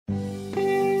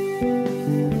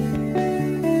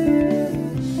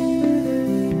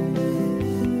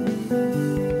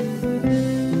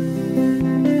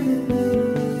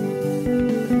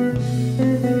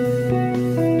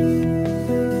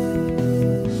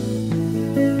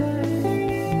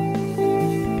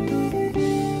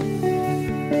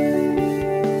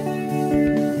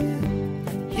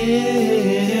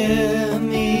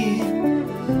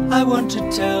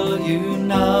want to tell you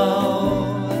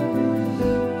now.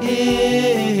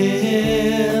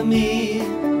 Hear me,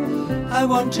 I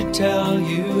want to tell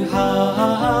you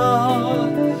how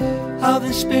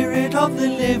the Spirit of the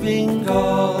living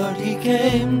God, He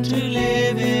came to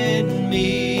live in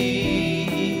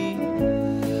me,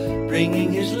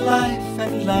 bringing His life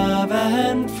and love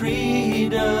and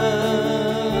freedom.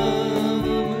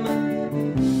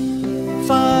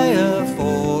 Fire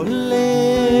falling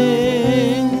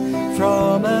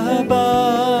from above,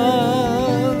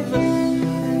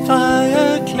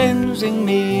 fire cleansing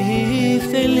me,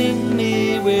 filling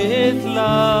me with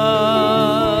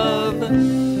love.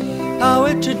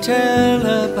 Power to tell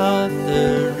about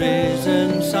the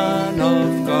risen Son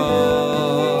of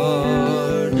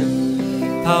God,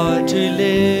 power to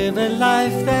live a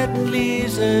life that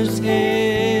pleases Him.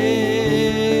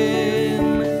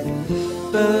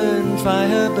 Burn,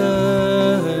 fire,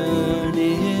 burn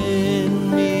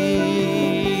in me,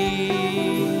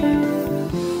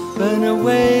 burn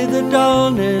away the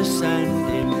dullness and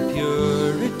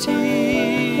impurity.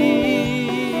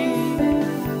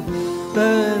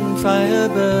 Burn, fire,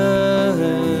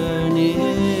 burn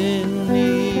in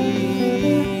me.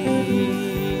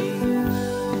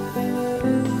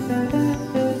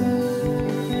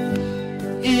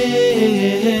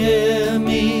 Hear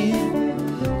me,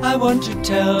 I want to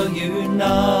tell you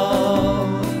now.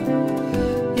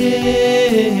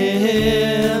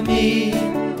 Hear me,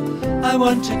 I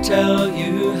want to tell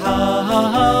you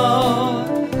how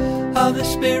the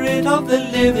Spirit of the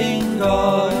living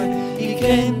God, He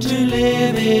came to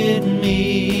live in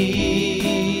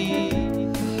me,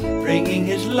 bringing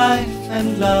His life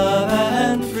and love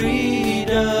and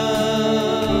freedom.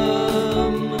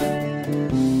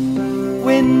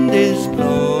 Wind is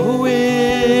blowing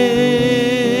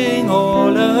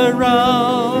all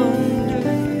around,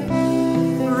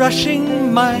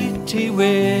 rushing mighty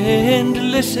wind,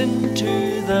 listen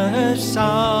to the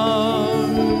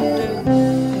sound.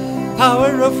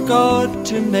 Power of God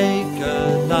to make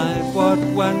alive what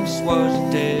once was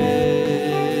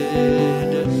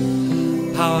dead,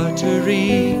 power to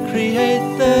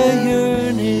recreate the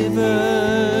universe.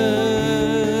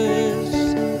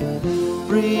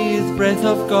 Breathe, breath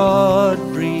of God,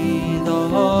 breathe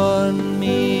on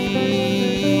me.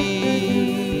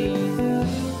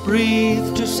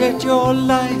 Breathe to set your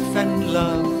life and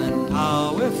love and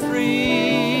power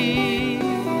free.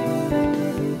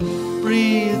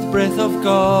 Breathe, breath of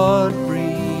God,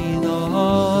 breathe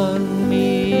on me.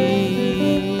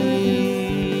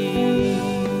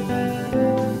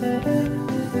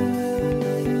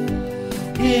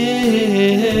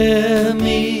 Hear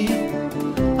me,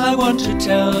 I want to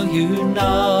tell you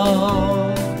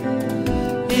now.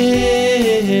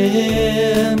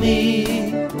 Hear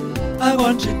me, I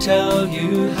want to tell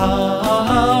you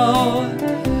how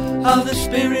the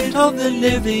Spirit of the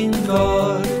living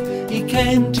God, He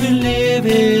came to live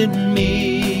in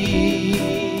me,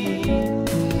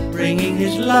 bringing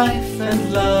His life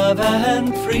and love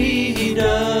and freedom.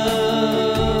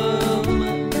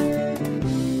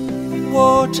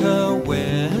 Water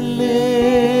welling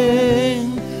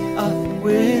up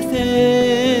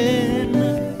within,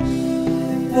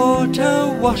 water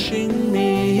washing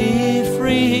me,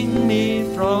 freeing me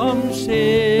from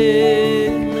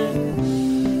sin.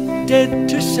 Dead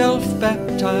to self,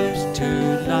 baptized to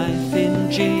life in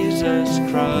Jesus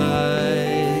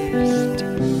Christ.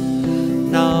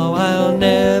 Now I'll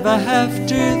never have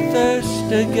to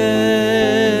thirst again.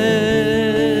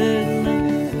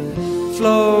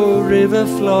 Flow, river,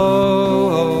 flow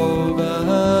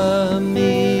over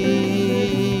me.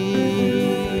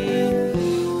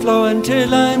 Flow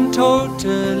until I'm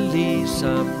totally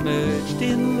submerged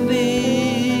in Thee.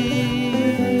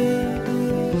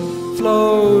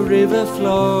 Flow, river,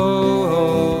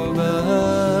 flow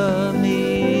over me.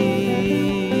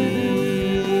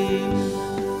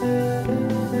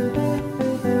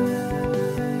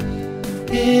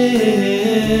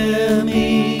 Hear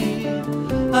me,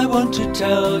 I want to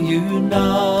tell you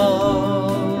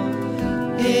now.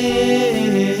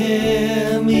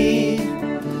 Hear me,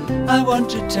 I want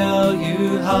to tell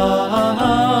you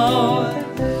how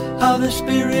the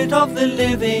Spirit of the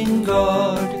living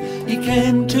God, He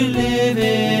came to live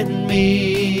in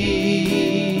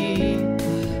me,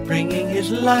 bringing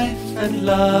His life and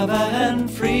love and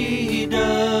freedom.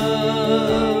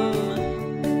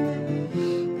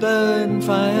 Burn,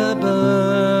 fire,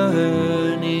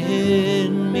 burn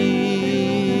in me.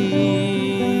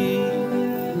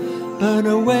 Burn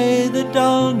away the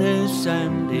dullness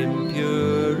and impurity.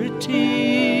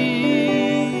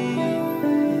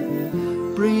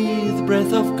 Breathe,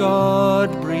 breath of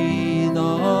God, breathe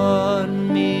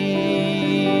on me.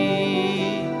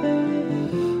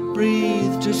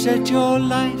 Breathe to set your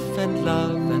life and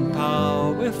love and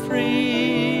power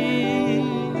free.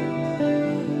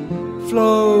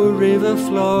 Flow, river,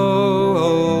 flow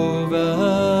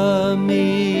over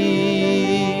me.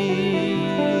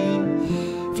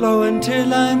 Flow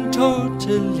until I'm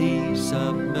totally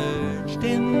submerged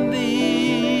in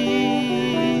thee.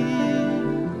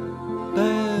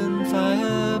 Burn,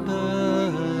 fire,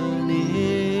 burn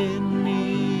in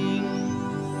me.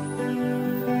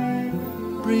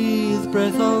 Breathe,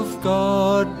 breath of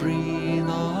God, breathe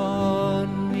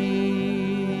on me.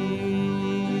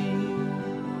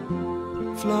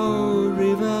 Flow,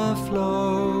 river,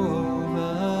 flow